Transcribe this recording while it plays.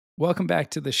Welcome back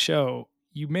to the show.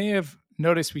 You may have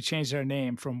noticed we changed our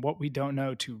name from What We Don't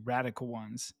Know to Radical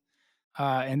Ones.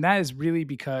 And that is really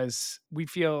because we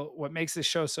feel what makes this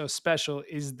show so special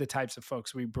is the types of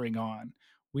folks we bring on.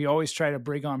 We always try to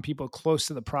bring on people close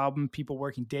to the problem, people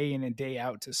working day in and day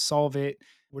out to solve it.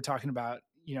 We're talking about,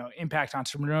 impact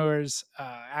entrepreneurs,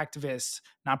 activists,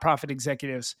 nonprofit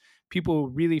executives, people who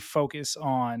really focus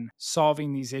on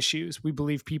solving these issues. We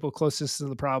believe people closest to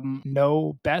the problem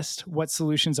know best what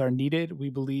solutions are needed. We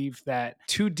believe that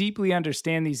to deeply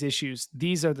understand these issues,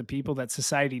 these are the people that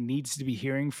society needs to be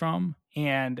hearing from.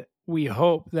 And we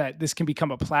hope that this can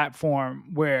become a platform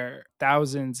where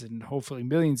thousands and hopefully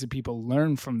millions of people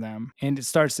learn from them. And it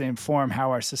starts to inform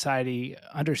how our society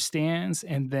understands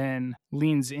and then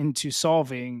leans into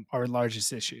solving our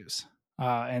largest issues.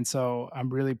 And so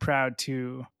I'm really proud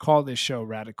to call this show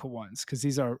Radical Ones, because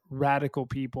these are radical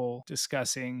people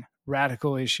discussing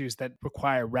radical issues that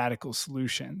require radical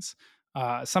solutions.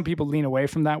 Some people lean away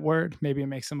from that word. Maybe it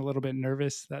makes them a little bit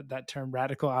nervous, that term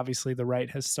radical. Obviously, the right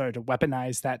has started to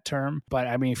weaponize that term. But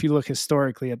I mean, if you look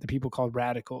historically at the people called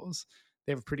radicals,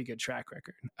 they have a pretty good track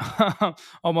record.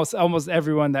 almost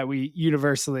everyone that we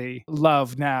universally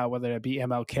love now, whether it be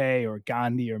MLK or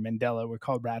Gandhi or Mandela, were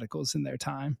called radicals in their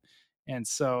time. And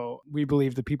so we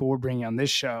believe the people we're bringing on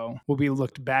this show will be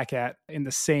looked back at in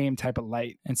the same type of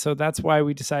light. And so that's why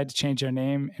we decided to change our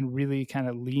name and really kind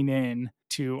of lean in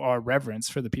to our reverence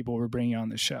for the people we're bringing on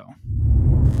the show.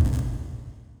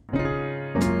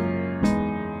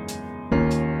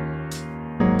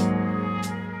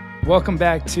 Welcome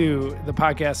back to the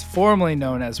podcast formerly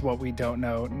known as What We Don't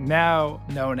Know, now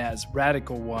known as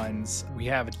Radical Ones. We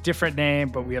have a different name,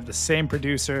 but we have the same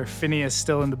producer, Phineas,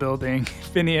 still in the building.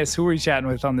 Phineas, who are we chatting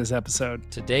with on this episode?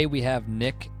 Today we have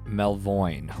Nick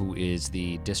Melvoin, who is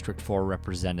the District 4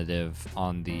 representative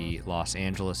on the Los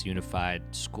Angeles Unified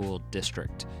School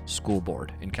District School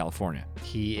Board in California.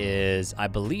 He is, I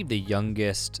believe, the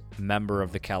youngest member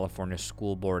of the California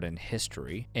School Board in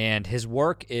history, and his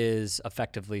work is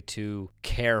effectively to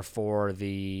care for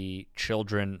the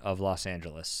children of Los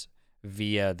Angeles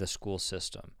via the school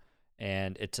system.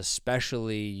 And it's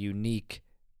especially unique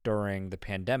during the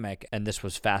pandemic, and this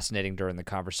was fascinating during the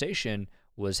conversation,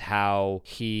 was how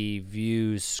he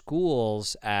views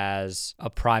schools as a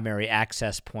primary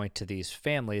access point to these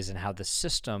families and how the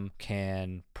system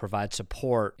can provide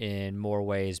support in more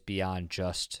ways beyond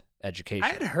just education. I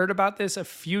had heard about this a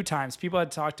few times. People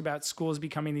had talked about schools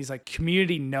becoming these like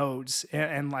community nodes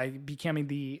and like becoming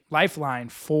the lifeline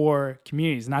for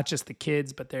communities, not just the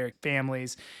kids, but their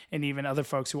families and even other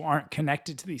folks who aren't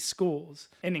connected to these schools.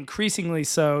 And increasingly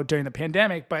so during the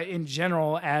pandemic, but in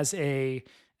general, as a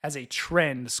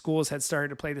trend, schools had started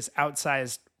to play this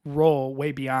outsized role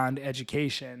way beyond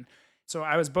education. So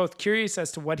I was both curious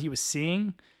as to what he was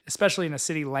seeing, especially in a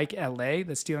city like LA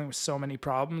that's dealing with so many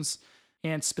problems,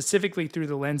 and specifically through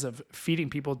the lens of feeding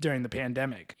people during the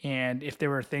pandemic. And if there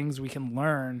were things we can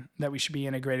learn that we should be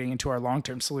integrating into our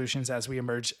long-term solutions as we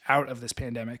emerge out of this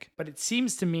pandemic. But it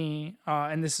seems to me,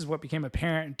 and this is what became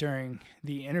apparent during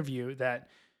the interview, that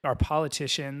our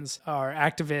politicians, our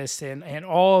activists, and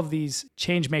all of these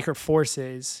change maker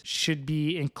forces should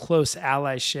be in close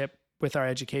allyship with our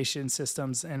education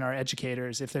systems and our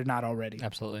educators if they're not already.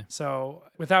 Absolutely. So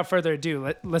without further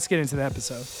ado, let's get into the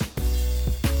episode.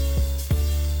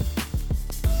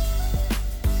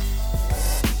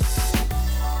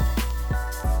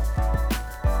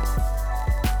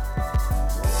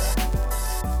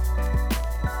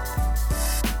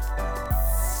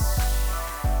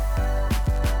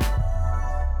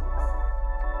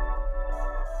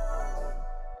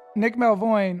 Nick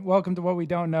Melvoin, welcome to What We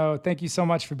Don't Know. Thank you so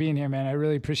much for being here, man. I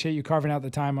really appreciate you carving out the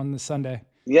time on this Sunday.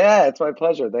 Yeah, it's my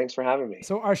pleasure. Thanks for having me.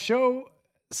 So our show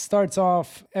starts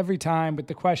off every time with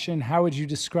the question, how would you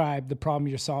describe the problem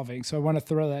you're solving? So I want to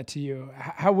throw that to you.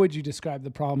 How would you describe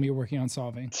the problem you're working on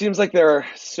solving? It seems like there are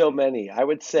so many. I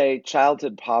would say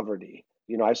childhood poverty.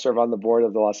 I serve on the board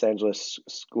of the Los Angeles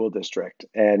School District,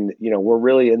 and, we're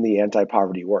really in the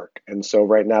anti-poverty work. And so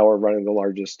right now we're running the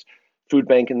largest food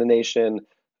bank in the nation.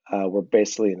 We're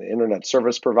basically an internet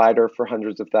service provider for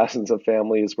hundreds of thousands of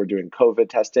families. We're doing COVID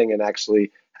testing, and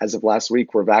actually, as of last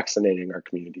week, we're vaccinating our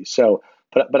community. So,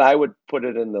 but I would put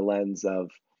it in the lens of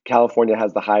California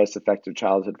has the highest effective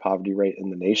childhood poverty rate in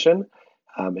the nation.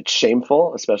 It's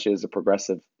shameful, especially as a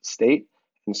progressive state.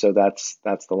 And so that's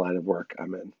the line of work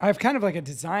I'm in. I have kind of like a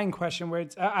design question where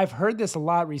I've heard this a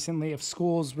lot recently of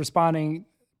schools responding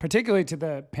particularly to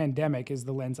the pandemic is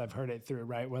the lens I've heard it through,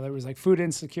 right? Whether it was like food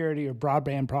insecurity or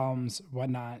broadband problems,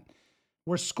 whatnot.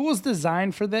 Were schools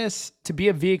designed for this to be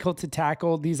a vehicle to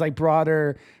tackle these like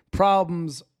broader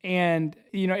problems And,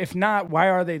 if not, why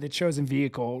are they the chosen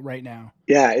vehicle right now?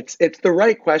 Yeah, it's the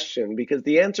right question because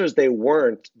the answer is they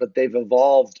weren't, but they've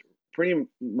evolved pretty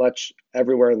much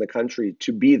everywhere in the country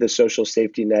to be the social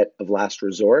safety net of last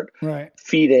resort, Right.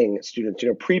 feeding students.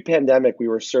 Pre-pandemic, we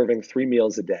were serving 3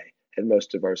 meals a day in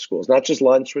most of our schools, not just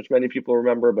lunch, which many people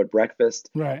remember, but breakfast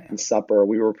Right. and supper.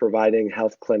 We were providing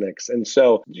health clinics. And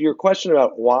so your question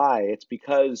about why, it's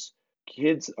because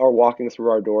kids are walking through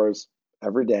our doors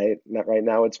every day. Right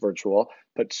now it's virtual,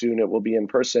 but soon it will be in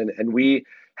person. And we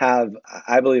have,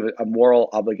 I believe, a moral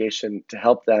obligation to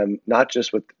help them, not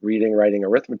just with reading, writing,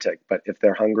 arithmetic, but if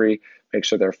they're hungry, make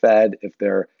sure they're fed. If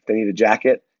they need a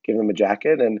jacket, give them a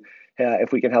jacket. And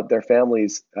if we can help their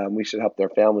families, we should help their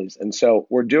families. And so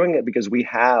we're doing it because we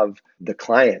have the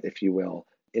client, if you will,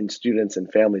 in students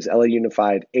and families. LA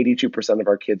Unified, 82% of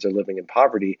our kids are living in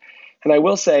poverty. And I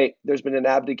will say there's been an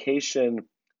abdication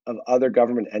of other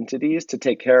government entities to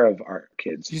take care of our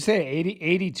kids. Did you say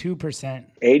 82%?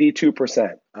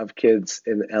 82% of kids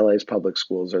in LA's public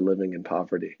schools are living in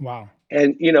poverty. Wow.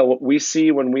 And what we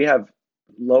see when we have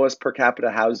lowest per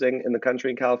capita housing in the country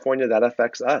in California, that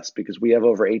affects us because we have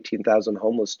over 18,000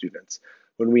 homeless students.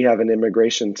 When we have an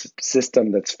immigration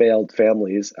system that's failed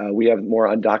families, we have more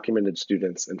undocumented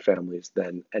students and families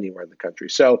than anywhere in the country.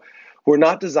 So we're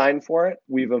not designed for it.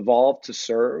 We've evolved to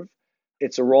serve.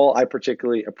 It's a role I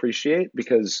particularly appreciate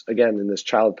because, again, in this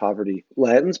child poverty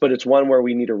lens, but it's one where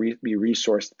we need to be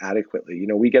resourced adequately.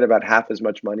 We get about half as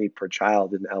much money per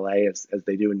child in LA as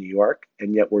they do in New York,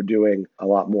 and yet we're doing a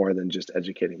lot more than just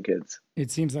educating kids. It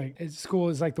seems like school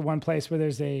is like the one place where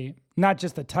there's not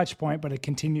just a touch point, but a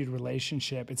continued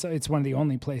relationship. It's one of the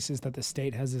only places that the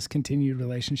state has this continued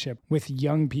relationship with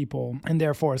young people, and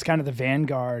therefore it's kind of the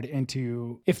vanguard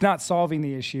into, if not solving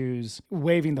the issues,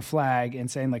 waving the flag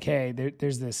and saying like, hey,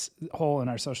 there's this hole in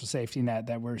our social safety net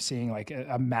that we're seeing like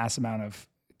a mass amount of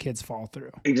kids fall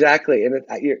through. Exactly. And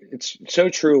it's so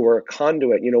true. We're a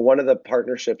conduit. One of the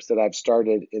partnerships that I've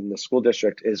started in the school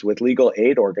district is with legal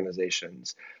aid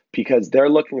organizations because they're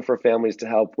looking for families to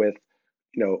help with,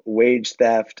 wage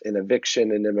theft and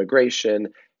eviction and immigration.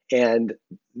 And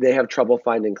they have trouble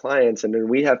finding clients. And then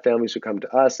we have families who come to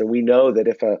us and we know that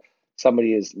if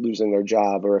somebody is losing their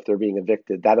job or if they're being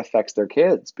evicted, that affects their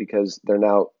kids because they're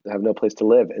now have no place to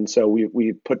live. And so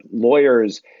we put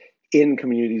lawyers in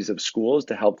communities of schools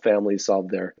to help families solve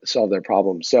their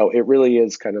problems. So it really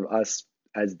is kind of us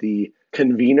as the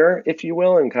convener, if you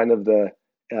will, and kind of the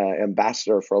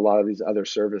ambassador for a lot of these other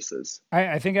services.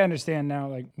 I think I understand now,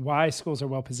 like why schools are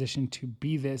well positioned to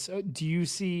be this. Do you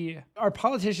see our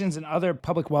politicians and other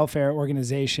public welfare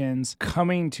organizations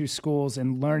coming to schools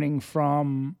and learning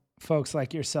from folks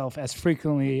like yourself as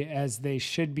frequently as they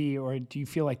should be, or do you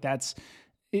feel like that's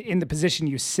in the position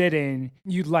you sit in,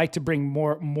 you'd like to bring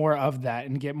more of that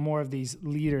and get more of these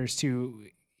leaders to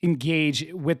engage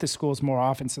with the schools more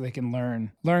often so they can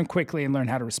learn quickly and learn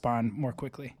how to respond more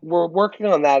quickly? We're working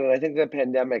on that, and I think the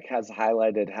pandemic has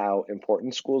highlighted how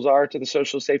important schools are to the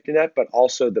social safety net, but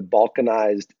also the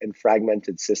balkanized and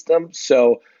fragmented system.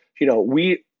 So,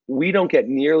 we don't get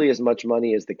nearly as much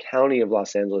money as the county of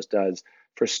Los Angeles does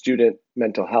for student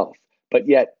mental health, but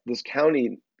yet this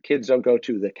county kids don't go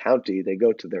to the county, they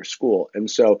go to their school. And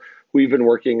so we've been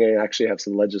working and actually have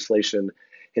some legislation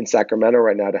in Sacramento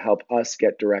right now to help us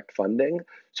get direct funding.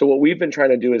 So what we've been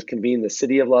trying to do is convene the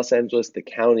city of Los Angeles, the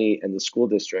county, and the school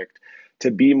district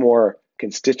to be more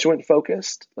constituent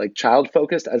focused, like child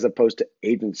focused, as opposed to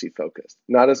agency focused.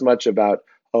 Not as much about,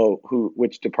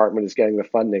 which department is getting the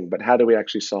funding, but how do we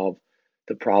actually solve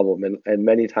the problem? And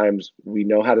many times we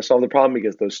know how to solve the problem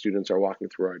because those students are walking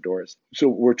through our doors. So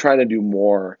we're trying to do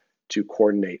more to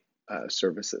coordinate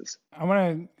services. I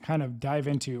want to kind of dive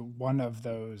into one of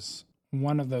those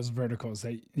verticals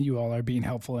that you all are being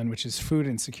helpful in, which is food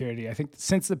insecurity. I think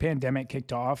since the pandemic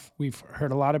kicked off, we've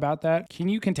heard a lot about that. Can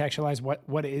you contextualize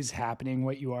what is happening,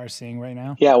 what you are seeing right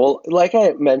now? Yeah, well, like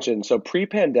I mentioned, so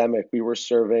pre-pandemic, we were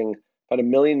serving about 1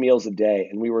 million meals a day,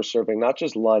 and we were serving not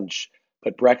just lunch,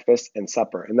 but breakfast and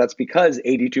supper. And that's because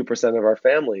 82% of our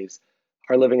families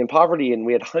are living in poverty, and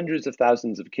we had hundreds of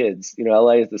thousands of kids.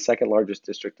 LA is the second largest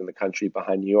district in the country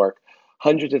behind New York.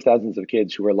 Hundreds of thousands of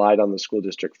kids who relied on the school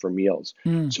district for meals.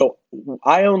 So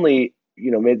I only,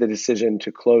 made the decision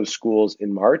to close schools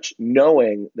in March,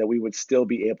 knowing that we would still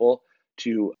be able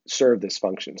to serve this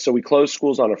function. So we closed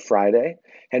schools on a Friday,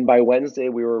 and by Wednesday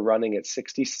we were running at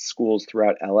 60 schools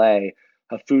throughout LA,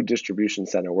 a food distribution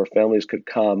center where families could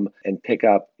come and pick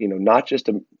up, not just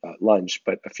a lunch,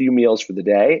 but a few meals for the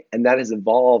day. And that has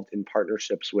evolved in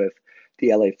partnerships with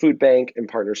the LA Food Bank, in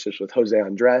partnerships with Jose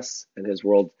Andres and his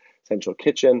World central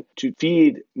kitchen to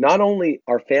feed not only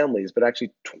our families, but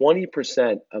actually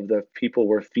 20% of the people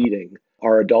we're feeding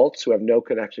are adults who have no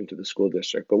connection to the school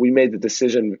district. But we made the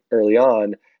decision early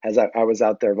on, as I was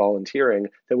out there volunteering,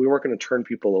 that we weren't going to turn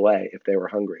people away if they were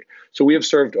hungry. So we have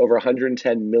served over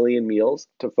 110 million meals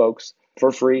to folks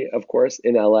for free, of course,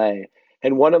 in LA.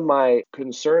 And one of my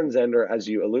concerns, Ender, as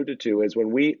you alluded to, is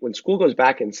when school goes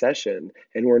back in session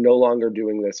and we're no longer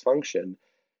doing this function,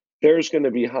 there's going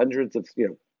to be hundreds of,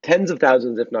 tens of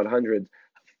thousands, if not hundreds,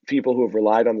 people who have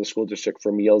relied on the school district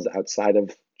for meals outside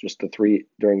of just the three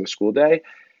during the school day.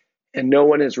 And no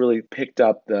one has really picked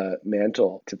up the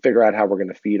mantle to figure out how we're going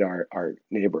to feed our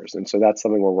neighbors. And so that's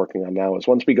something we're working on now is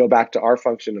once we go back to our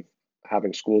function of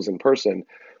having schools in person,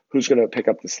 who's going to pick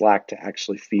up the slack to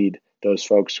actually feed those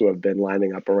folks who have been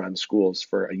lining up around schools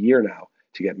for a year now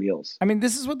to get meals. I mean,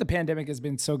 this is what the pandemic has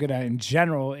been so good at in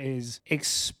general, is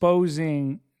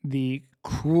exposing the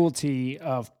cruelty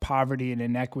of poverty and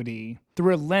inequity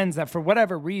through a lens that for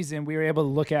whatever reason we were able to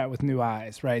look at with new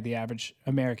eyes, right? The average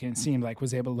American seemed like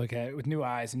was able to look at it with new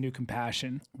eyes and new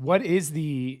compassion. What is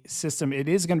the system? It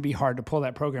is going to be hard to pull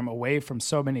that program away from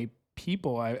so many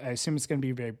people. I assume it's going to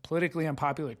be very politically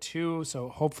unpopular too. So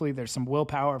hopefully there's some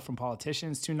willpower from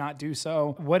politicians to not do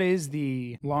so. What is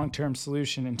the long-term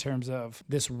solution in terms of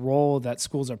this role that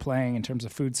schools are playing in terms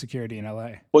of food security in LA?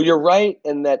 Well, you're right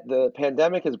in that the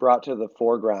pandemic has brought to the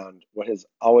foreground what has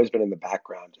always been in the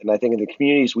background. And I think in the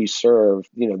communities we serve,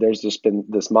 there's just been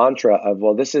this mantra of,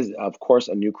 well, this is, of course,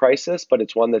 a new crisis, but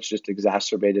it's one that's just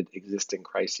exacerbated existing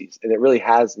crises. And it really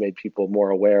has made people more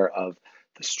aware of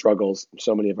the struggles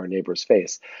so many of our neighbors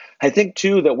face. I think,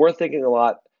 too, that we're thinking a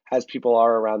lot, as people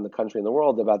are around the country and the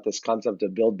world, about this concept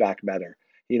of build back better.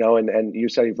 And you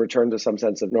said you've returned to some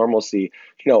sense of normalcy.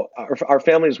 Our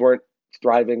families weren't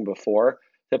thriving before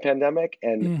the pandemic.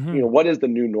 And, what is the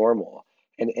new normal?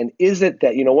 And is it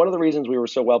that, one of the reasons we were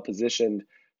so well positioned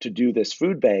to do this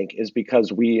food bank is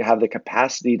because we have the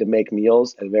capacity to make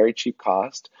meals at a very cheap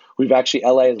cost.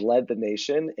 LA has led the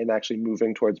nation in actually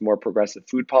moving towards more progressive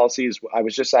food policies. I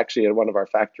was just actually at one of our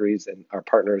factories and our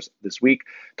partners this week,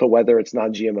 to whether it's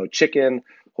non-GMO chicken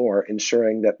or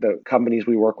ensuring that the companies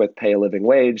we work with pay a living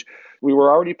wage. We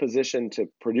were already positioned to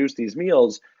produce these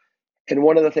meals. And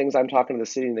one of the things I'm talking to the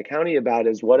city and the county about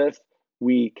is, what if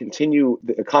we continue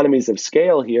the economies of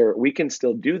scale here? We can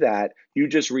still do that. You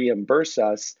just reimburse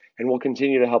us and we'll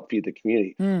continue to help feed the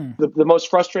community. The most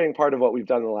frustrating part of what we've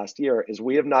done in the last year is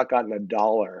we have not gotten a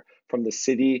dollar from the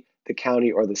city, the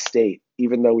county, or the state,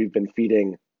 even though we've been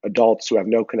feeding adults who have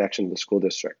no connection to the school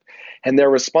district. And their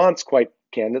response, quite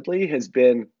candidly, has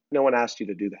been, no one asked you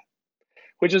to do that,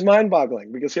 which is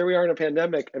mind-boggling, because here we are in a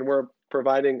pandemic and we're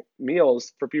providing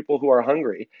meals for people who are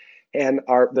hungry. And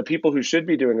the people who should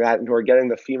be doing that and who are getting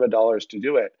the FEMA dollars to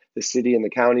do it, the city and the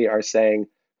county, are saying,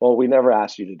 well, we never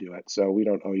asked you to do it, so we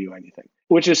don't owe you anything.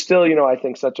 Which is still, I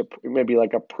think maybe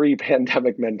like a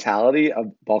pre-pandemic mentality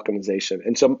of balkanization.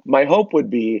 And so my hope would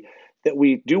be that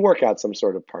we do work out some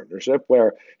sort of partnership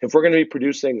where, if we're going to be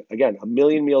producing, again, 1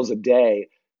 million meals a day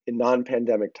in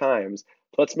non-pandemic times,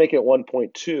 let's make it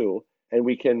 1.2. And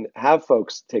we can have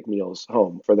folks take meals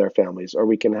home for their families, or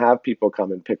we can have people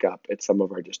come and pick up at some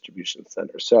of our distribution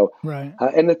centers. So, right.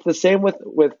 And it's the same with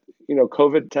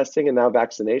COVID testing and now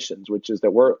vaccinations, which is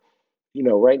that we're,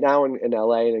 right now in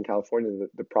LA and in California,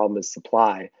 the problem is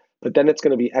supply, but then it's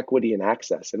going to be equity and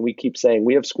access. And we keep saying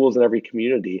we have schools in every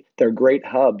community. They're great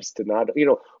hubs to not,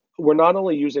 we're not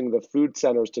only using the food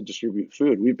centers to distribute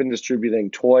food, we've been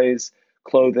distributing toys,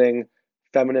 clothing,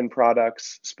 feminine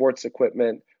products, sports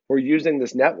equipment. We're using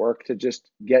this network to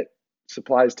just get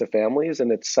supplies to families,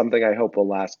 and it's something I hope will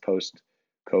last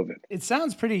post-COVID. It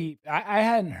sounds pretty, I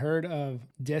hadn't heard of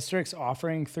districts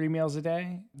offering 3 meals a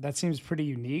day. That seems pretty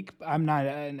unique. I'm not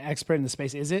an expert in the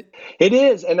space. Is it? It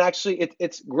is, and actually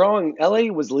it's growing. LA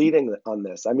was leading on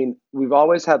this. I mean, we've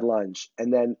always had lunch,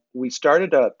 and then we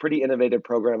started a pretty innovative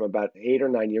program about 8 or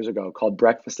 9 years ago called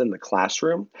Breakfast in the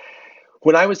Classroom.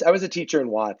 When I was a teacher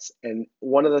in Watts, and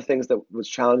one of the things that was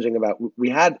challenging about, we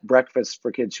had breakfast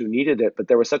for kids who needed it, but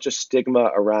there was such a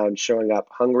stigma around showing up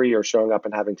hungry or showing up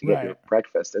and having to get your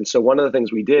breakfast. And so one of the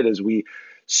things we did is we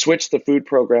switched the food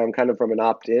program kind of from an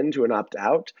opt-in to an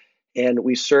opt-out. And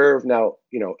we serve now,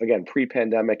 again,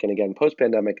 pre-pandemic and again,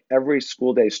 post-pandemic, every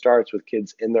school day starts with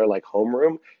kids in their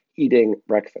homeroom eating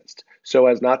breakfast, so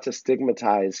as not to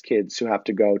stigmatize kids who have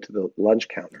to go to the lunch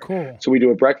counter. Cool. So we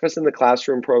do a breakfast in the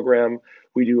classroom program,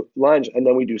 we do lunch, and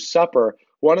then we do supper.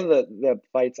 One of the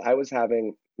fights I was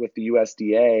having with the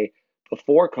USDA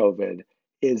before COVID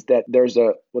is that there's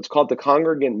a what's called the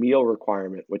congregant meal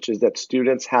requirement, which is that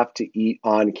students have to eat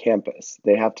on campus.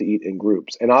 They have to eat in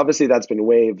groups. And obviously that's been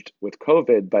waived with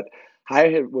COVID, but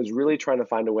was really trying to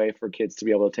find a way for kids to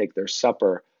be able to take their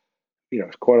supper,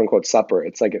 quote unquote supper.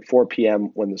 It's like at 4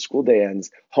 p.m. when the school day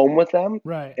ends, home with them.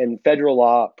 Right. And federal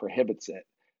law prohibits it.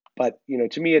 But,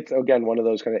 to me, it's again one of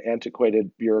those kind of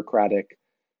antiquated bureaucratic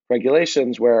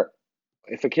regulations where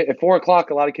at 4 o'clock,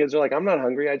 a lot of kids are like, I'm not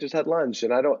hungry. I just had lunch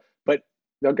and I don't, but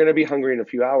they're going to be hungry in a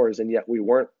few hours. And yet we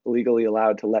weren't legally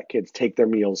allowed to let kids take their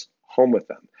meals home with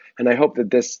them. And I hope that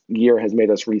this year has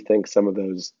made us rethink some of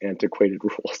those antiquated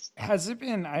rules. Has it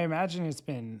been, I imagine it's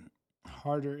been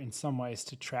harder in some ways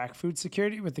to track food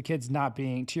security with the kids not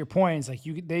being, to your point, it's like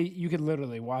you could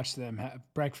literally watch them have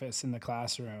breakfast in the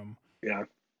classroom. Yeah.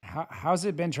 How's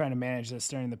it been trying to manage this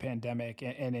during the pandemic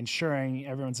and ensuring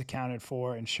everyone's accounted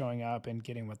for and showing up and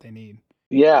getting what they need?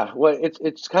 Yeah, well,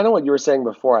 it's kind of what you were saying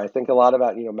before. I think a lot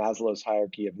about, Maslow's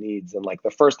hierarchy of needs, and like the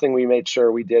first thing we made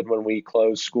sure we did when we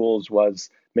closed schools was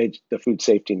made the food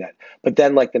safety net. But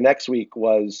then, like the next week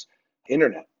was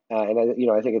internet, and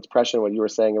I think it's prescient what you were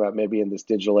saying about maybe in this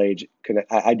digital age.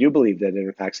 I do believe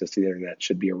that access to the internet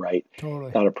should be a right,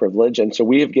 Totally. not a privilege. And so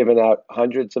we have given out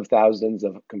hundreds of thousands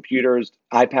of computers,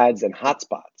 iPads, and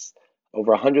hotspots,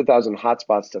 over 100,000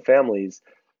 hotspots to families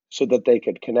so that they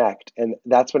could connect. And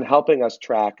that's been helping us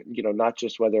track, not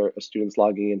just whether a student's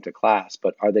logging into class,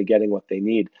 but are they getting what they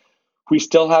need? We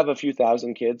still have a few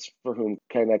thousand kids for whom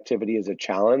connectivity is a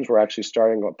challenge. We're actually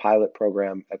starting a pilot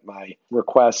program at my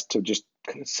request to just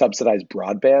subsidize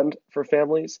broadband for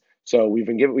families. So we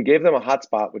gave them a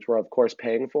hotspot, which we're of course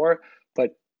paying for,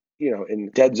 but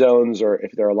in dead zones or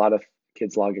if there are a lot of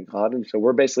kids logging on, and so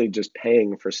we're basically just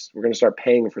we're going to start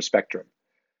paying for spectrum.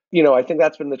 I think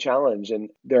that's been the challenge. And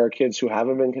there are kids who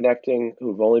haven't been connecting,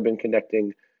 who've only been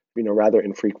connecting, rather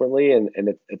infrequently. And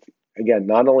it's, again,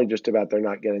 not only just about they're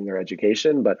not getting their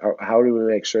education, but how do we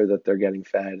make sure that they're getting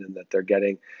fed and that they're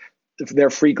getting their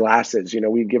free glasses?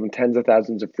 We've given tens of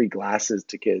thousands of free glasses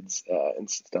to kids and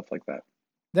stuff like that.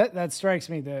 That strikes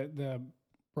me, the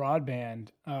broadband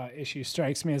issue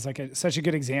strikes me as like such a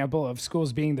good example of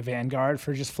schools being the vanguard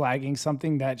for just flagging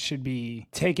something that should be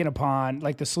taken upon,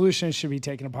 like the solution should be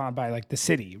taken upon by like the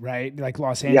city, right? Like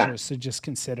Los Yeah. Angeles to just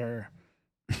consider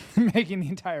making the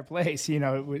entire place,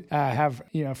 have,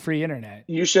 free internet.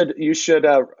 You should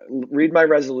read my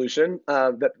resolution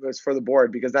that was for the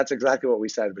board, because that's exactly what we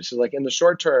said, which is like in the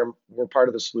short term, we're part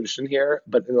of the solution here,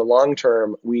 but in the long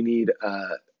term, we need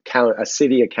a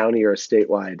city, a county, or a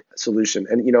statewide solution.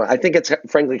 And I think it's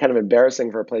frankly kind of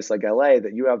embarrassing for a place like LA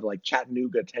that you have like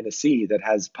Chattanooga, Tennessee, that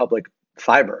has public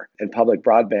fiber and public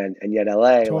broadband, and yet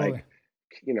LA, Totally. like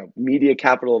media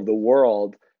capital of the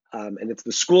world, and it's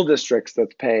the school districts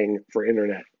that's paying for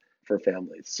internet for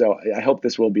families. So I hope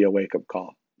this will be a wake up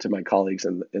call to my colleagues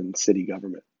in city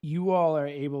government. You all are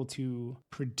able to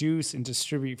produce and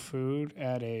distribute food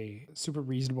at a super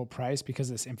reasonable price because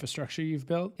of this infrastructure you've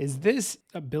built. Is this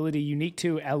ability unique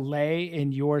to LA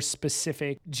in your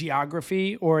specific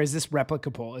geography, or is this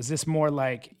replicable? Is this more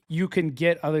like you can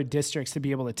get other districts to be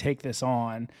able to take this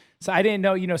on? So I didn't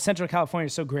know, Central California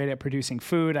is so great at producing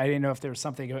food. I didn't know if there was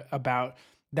something about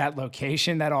that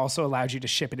location that also allowed you to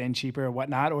ship it in cheaper or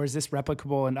whatnot, or is this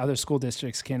replicable and other school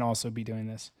districts can also be doing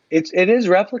this? It is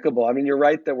replicable. I mean, you're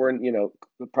right that we're in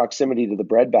proximity to the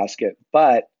breadbasket,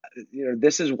 but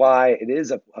this is why it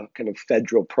is a kind of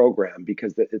federal program,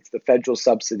 because it's the federal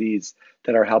subsidies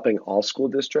that are helping all school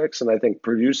districts. And I think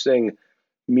producing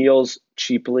meals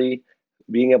cheaply,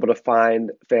 being able to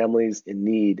find families in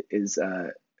need is a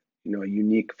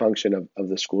unique function of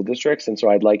the school districts. And so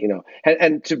I'd like,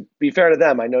 and to be fair to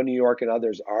them, I know New York and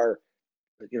others are,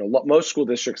 most school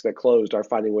districts that closed are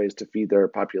finding ways to feed their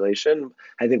population.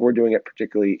 I think we're doing it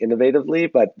particularly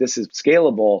innovatively, but this is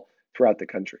scalable throughout the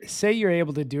country. Say you're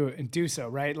able to do it and do so,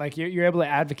 right? Like you're able to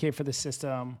advocate for the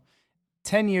system.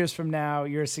 10 years from now,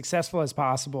 you're as successful as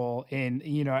possible in,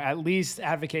 at least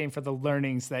advocating for the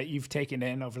learnings that you've taken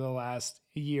in over the last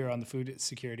year on the food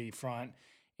security front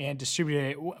and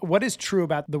distributed it. What is true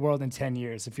about the world in 10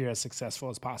 years if you're as successful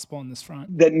as possible in this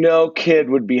front? That no kid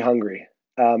would be hungry.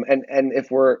 And if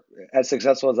we're as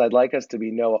successful as I'd like us to be,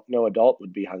 no adult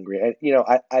would be hungry. And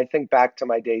I think back to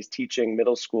my days teaching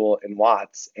middle school in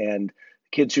Watts, and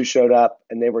kids who showed up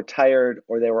and they were tired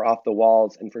or they were off the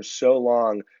walls, and for so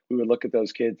long we would look at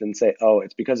those kids and say, oh,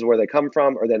 it's because of where they come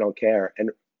from, or they don't care. And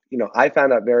I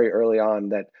found out very early on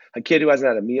that a kid who hasn't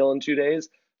had a meal in 2 days,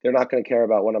 they're not going to care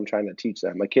about what I'm trying to teach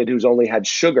them. A kid who's only had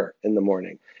sugar in the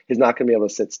morning is not going to be able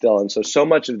to sit still. And so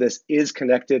much of this is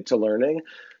connected to learning.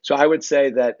 So I would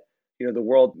say that, the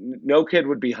world, no kid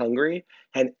would be hungry.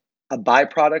 And a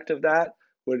byproduct of that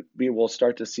would be we'll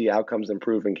start to see outcomes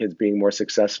improve and kids being more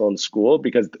successful in school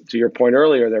because, to your point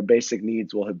earlier, their basic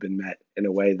needs will have been met in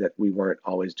a way that we weren't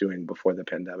always doing before the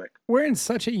pandemic. We're in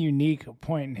such a unique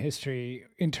point in history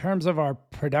in terms of our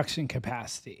production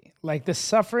capacity. Like the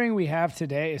suffering we have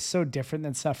today is so different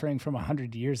than suffering from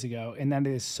 100 years ago, and that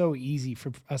it is so easy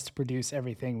for us to produce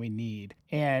everything we need.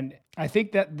 And I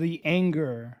think that the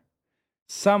anger,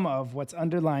 some of what's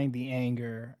underlying the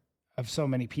anger of so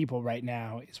many people right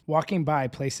now is walking by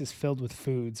places filled with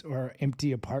foods or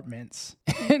empty apartments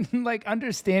and like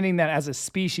understanding that as a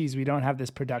species we don't have this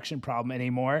production problem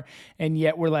anymore, and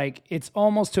yet we're like, it's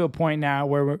almost to a point now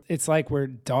where it's like we're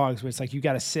dogs, where it's like you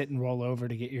got to sit and roll over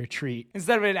to get your treat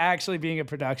instead of it actually being a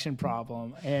production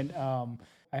problem. And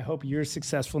I hope you're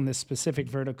successful in this specific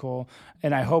vertical.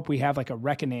 And I hope we have like a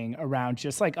reckoning around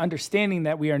just like understanding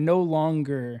that we are no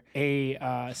longer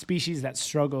a species that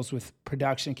struggles with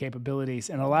production capabilities.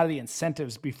 And a lot of the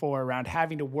incentives before around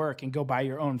having to work and go buy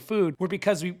your own food were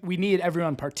because we needed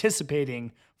everyone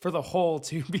participating for the whole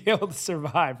to be able to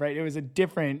survive, right? It was a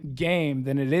different game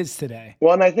than it is today.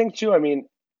 Well, and I think too, I mean,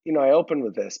 I opened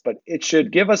with this, but it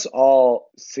should give us all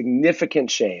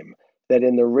significant shame that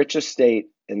in the richest state,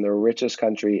 in the richest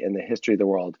country in the history of the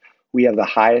world, we have the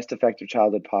highest effective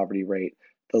childhood poverty rate,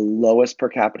 the lowest per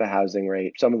capita housing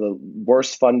rate, some of the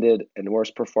worst funded and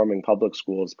worst performing public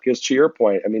schools. Because to your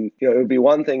point, I mean, it would be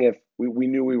one thing if we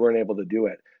knew we weren't able to do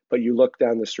it, but you look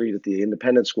down the street at the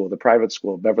independent school, the private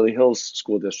school, Beverly Hills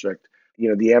School District,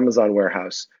 the Amazon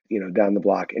warehouse, down the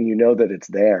block, and you know that it's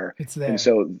there. It's there. And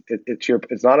so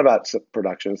it's not about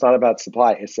production. It's not about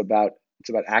supply. It's about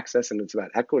access and it's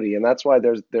about equity. And that's why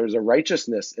there's a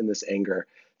righteousness in this anger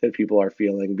that people are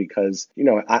feeling because,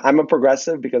 I'm a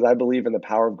progressive because I believe in the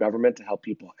power of government to help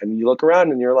people. And you look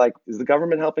around and you're like, is the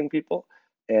government helping people?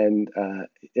 And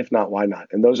if not, why not?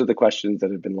 And those are the questions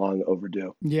that have been long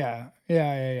overdue. Yeah.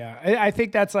 I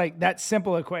think that's like that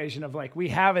simple equation of like, we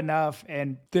have enough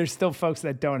and there's still folks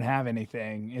that don't have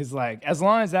anything is like, as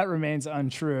long as that remains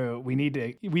untrue, we need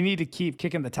to keep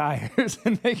kicking the tires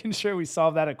and making sure we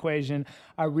solve that equation.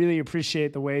 I really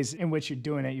appreciate the ways in which you're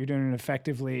doing it. You're doing it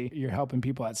effectively. You're helping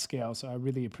people at scale. So I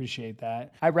really appreciate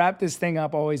that. I wrap this thing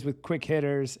up always with quick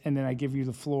hitters and then I give you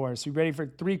the floor. So you ready for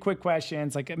 3 quick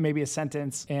questions, like maybe a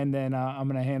sentence, and then I'm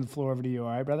going to hand the floor over to you. All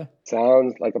right, brother?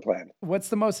 Sounds like a plan. What's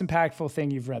the most impactful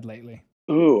thing you've read lately?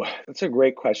 Ooh, that's a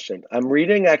great question. I'm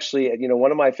reading actually,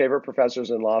 one of my favorite professors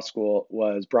in law school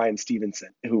was Brian Stevenson,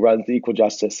 who runs the Equal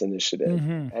Justice Initiative.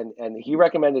 Mm-hmm. And he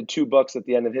recommended 2 books at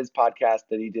the end of his podcast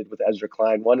that he did with Ezra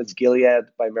Klein. One is Gilead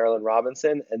by Marilyn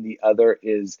Robinson, and the other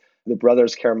is The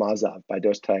Brothers Karamazov by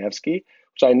Dostoevsky,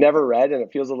 which I never read. And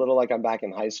it feels a little like I'm back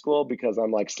in high school because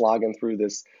I'm like slogging through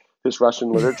this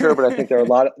Russian literature. But I think there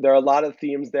are a lot of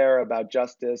themes there about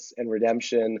justice and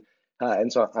redemption.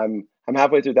 And so I'm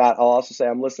halfway through that. I'll also say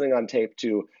I'm listening on tape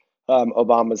to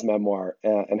Obama's memoir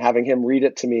and having him read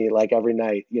it to me like every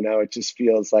night. It just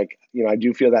feels like I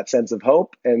do feel that sense of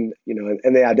hope and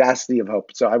and the audacity of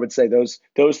hope. So I would say those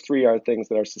 3 are things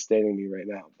that are sustaining me right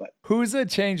now. But who's a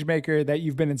change maker that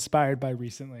you've been inspired by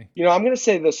recently? I'm going to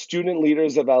say the student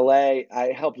leaders of LA.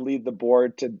 I helped lead the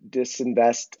board to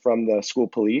disinvest from the school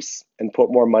police and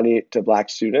put more money to Black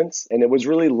students. And it was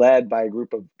really led by a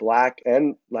group of Black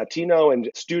and Latino and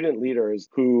student leaders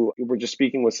who were just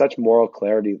speaking with such moral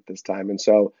clarity at this time. And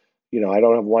so, I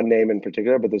don't have one name in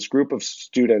particular, but this group of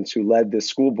students who led this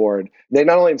school board, they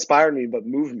not only inspired me, but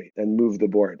moved me and moved the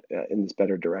board in this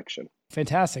better direction.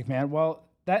 Fantastic, man. Well,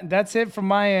 that's it from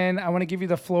my end. I want to give you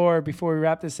the floor before we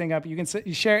wrap this thing up. You can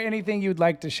share anything you'd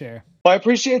like to share. Well, I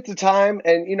appreciate the time.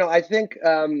 And, I think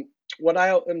what I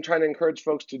am trying to encourage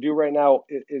folks to do right now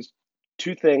is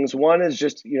 2 things. One is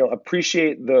just,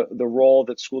 appreciate the role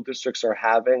that school districts are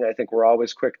having. I think we're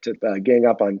always quick to gang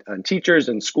up on teachers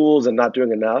and schools and not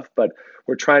doing enough, but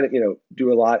we're trying to,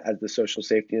 do a lot as the social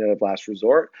safety net of last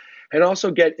resort and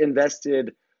also get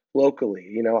invested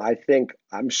locally.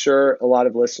 I'm sure a lot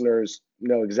of listeners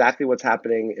know exactly what's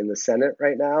happening in the Senate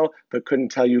right now, but couldn't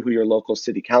tell you who your local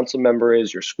city council member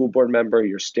is, your school board member,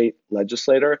 your state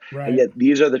legislator. Right. And yet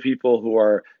these are the people who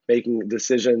are making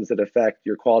decisions that affect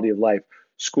your quality of life,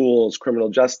 schools, criminal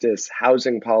justice,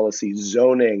 housing policy,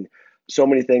 zoning, so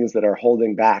many things that are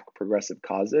holding back progressive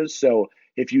causes. So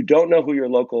if you don't know who your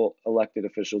local elected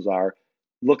officials are,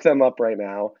 look them up right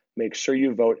now. Make sure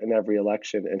you vote in every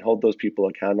election and hold those people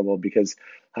accountable because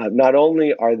not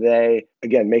only are they,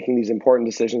 again, making these important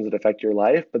decisions that affect your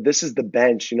life, but this is the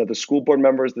bench. The school board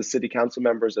members, the city council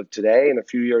members of today in a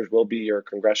few years will be your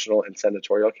congressional and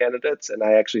senatorial candidates. And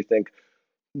I actually think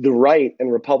the right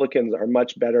and Republicans are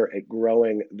much better at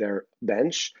growing their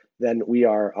bench than we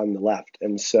are on the left.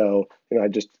 And so, I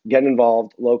just get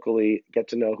involved locally, get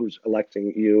to know who's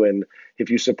electing you. And if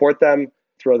you support them,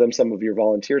 throw them some of your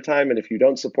volunteer time. And if you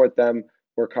don't support them,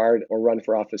 work hard or run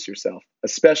for office yourself,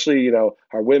 especially,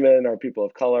 our women, our people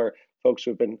of color, folks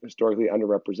who have been historically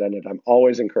underrepresented. I'm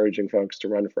always encouraging folks to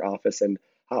run for office, and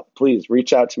please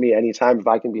reach out to me anytime if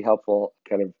I can be helpful,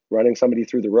 kind of running somebody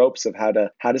through the ropes of how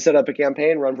to set up a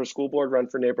campaign, run for school board, run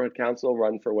for neighborhood council,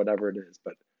 run for whatever it is,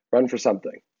 but run for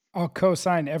something. I'll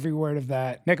co-sign every word of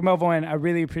that. Nick Melvoin, I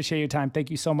really appreciate your time.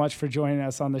 Thank you so much for joining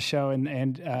us on the show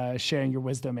and sharing your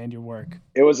wisdom and your work.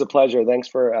 It was a pleasure. Thanks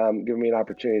for giving me an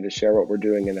opportunity to share what we're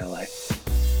doing in LA.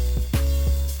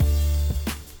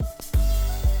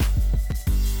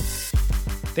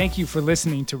 Thank you for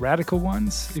listening to Radical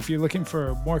Ones. If you're looking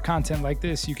for more content like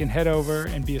this, you can head over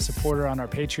and be a supporter on our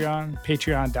Patreon,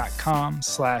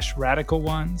 patreon.com/Radical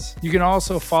Ones. You can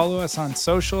also follow us on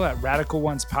social at Radical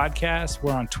Ones Podcast.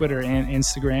 We're on Twitter and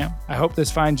Instagram. I hope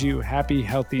this finds you happy,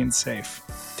 healthy, and safe.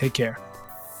 Take care.